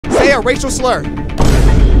Say a racial slur.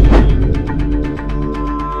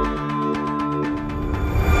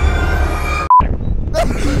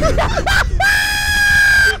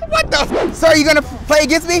 What the? So are you gonna play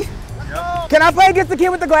against me? Yep. Can I play against the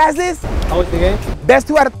kid with the glasses? How was the game? Best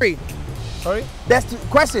 2 out of 3. Sorry? Best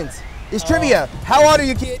questions. It's trivia. How old are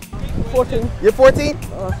you, kid? 14. You're 14?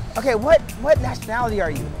 Okay, what nationality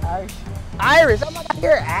are you? Irish. Irish. I'm not gonna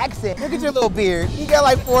hear your accent. Look at your little beard. You got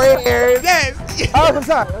like 4 hairs. Yes. Oh, I'm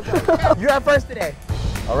sorry. You're our first today.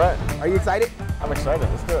 All right. Are you excited? I'm excited.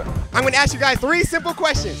 Let's do it. I'm gonna ask you guys 3 simple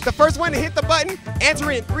questions. The first one to hit the button, answer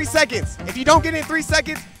it in 3 seconds. If you don't get it in 3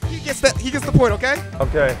 seconds, he gets the point, okay?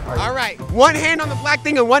 Okay. All right. 1 hand on the black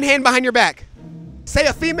thing and 1 hand behind your back. Say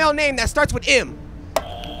a female name that starts with M.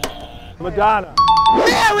 Madonna.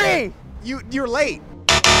 Mary! You're late.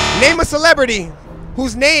 Name a celebrity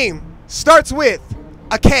whose name starts with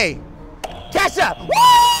a K. Kesha!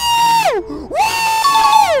 Woo!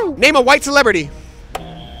 Woo! Name a white celebrity.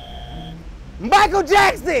 Michael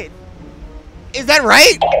Jackson! Is that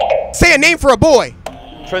right? Say a name for a boy.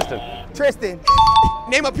 Tristan. Tristan.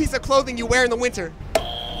 Name a piece of clothing you wear in the winter.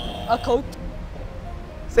 A coat.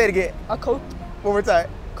 Say it again. A coat. One more time.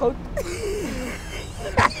 Coat.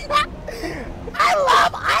 I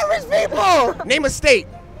love Irish people! Name a state.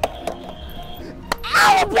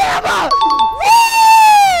 Alabama!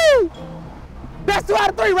 Woo! Best 2 out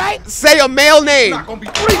of 3, right? Say a male name.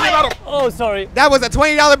 Oh, sorry. That was a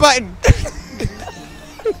 $20 button.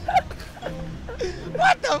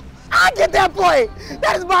 What the? I get that point.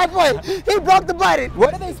 That is my point. He broke the button.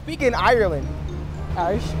 What do they speak in Ireland?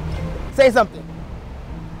 Irish. Say something.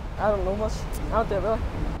 I don't know much. Out there, really.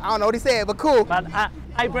 I don't know what he said, but cool. But I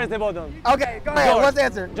pressed the button. Okay, go ahead. George. What's the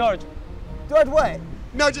answer? George. George what?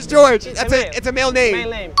 No, just George. It's That's a male. it's a male name. Main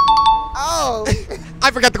name. Oh.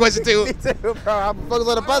 I forgot the question too. Me too, bro. I'm focused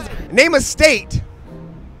on the puzzle. Name a state.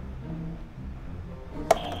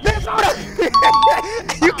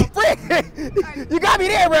 You got me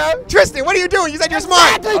there, bro. Tristan, what are you doing? You said you're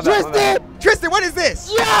smart. Exactly, Tristan. Tristan, what is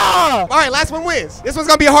this? Yeah. All right, last one wins. This one's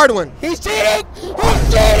gonna be a hard one. He's cheating.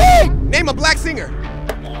 He's cheating. Name a black singer.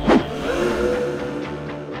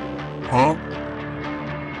 Huh?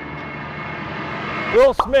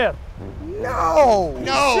 Will Smith. No.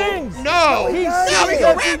 No. sings. No. he No, he's a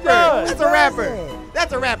doesn't. rapper. does. That's He a rapper. doesn't.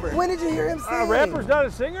 That's a rapper. When did you hear him sing? A rapper's not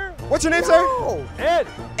a singer? What's your name, sir? No. Ed.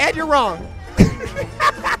 Ed, you're wrong.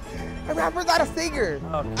 A rapper's not a singer.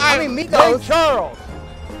 Okay. I mean, Ray Migos. Charles.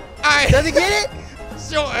 All right. Does he get it?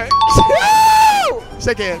 Sure. Woo!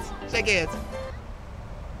 Shake hands. Shake hands.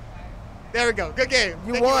 There we go. Good game.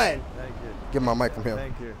 You Thank won. Thank you. Give my mic from him.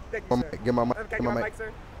 Thank you. Thank My you, sir. mic, give my mic. Okay, Give my got mic.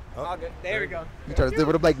 sir. All good. There we go. You trying to sit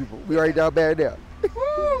with the black people. We already down bad now.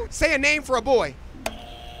 Say a name for a boy.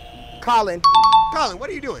 Colin. Colin, what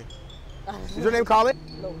are you doing? Is your name Colin?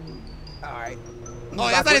 No. All right. Oh,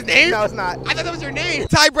 that's not his name? No, it's not. I thought that was your name.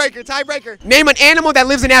 Tiebreaker, tiebreaker. Name an animal that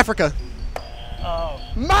lives in Africa. Oh.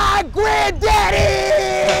 My granddaddy!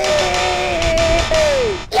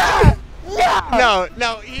 Yeah! Yeah!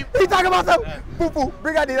 No. He talking about some boo-boo.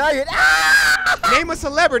 Bring out the onion. Ah! Name a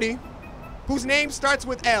celebrity whose name starts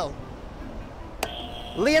with L.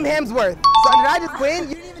 Liam Hemsworth. So did I just win?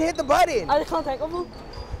 You didn't even hit the button. I can't think of them.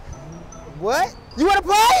 What? You want to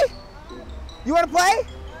play? You want to play?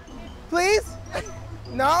 Please?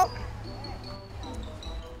 No?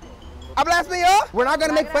 I'm blasting you off? We're not going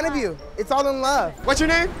to make fun of you. It's all in love. What's your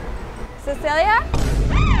name? Cecilia?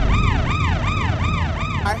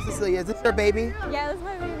 Hi, Cecilia. Is this your baby? Yeah, that's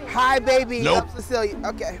my baby. Hi, baby. Nope. I'm Cecilia.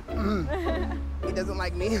 Okay. He doesn't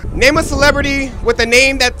like me. Name a celebrity with a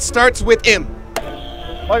name that starts with M.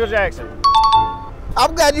 Michael Jackson.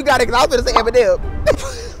 I'm glad you got it because I was going to say Eminem.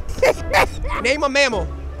 Name a mammal.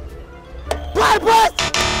 Platypus!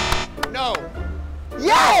 No.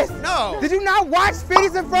 Yes! No. Did you not watch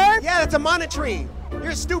Phineas and Ferb? Yeah, that's a monotreme.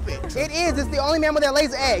 You're stupid. It is. It's the only mammal that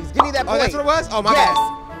lays eggs. Give me that Oh, point. that's what it was? Oh, my yes.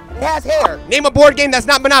 bad. It has hair. Name a board game that's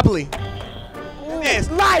not Monopoly. Yes.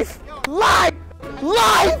 Life! Life!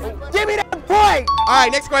 Life! Give me that point! All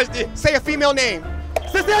right, next question. Say a female name.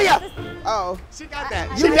 Cecilia! Oh. She got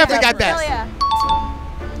that. You She hit definitely that got that. Cecilia.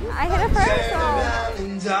 I hit it first,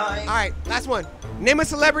 so. All right, last one. Name a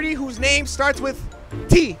celebrity whose name starts with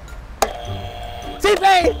T.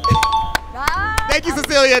 T-Pain! Ah, Thank you,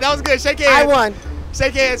 Cecilia. That was good. Shake hands. I won.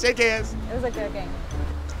 Shake hands. Shake hands. It was a good game.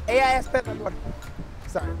 AIS pet my daughter.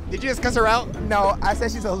 Sorry. Did you just cuss her out? No, I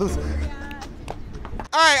said she's a loser.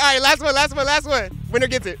 All right. Last one. Winner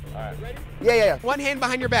gets it. All right. Ready? Yeah. One hand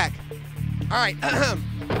behind your back. All right.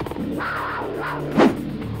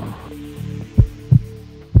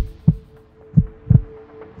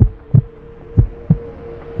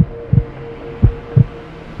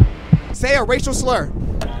 Say a racial slur.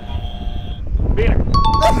 Beaner.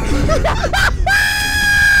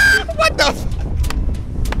 What the?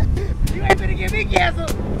 You ain't finna get me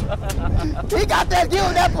canceled. He got that. Give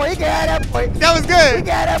him that point. He can have that point. That was He good.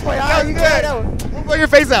 can have that point. That was good. We'll pull your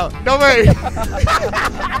face out. Don't worry.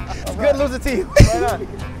 Good loser team. Right on.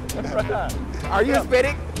 Right on. Are you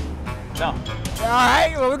Hispanic? No. All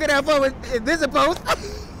right. Well, we're gonna have fun with this in post.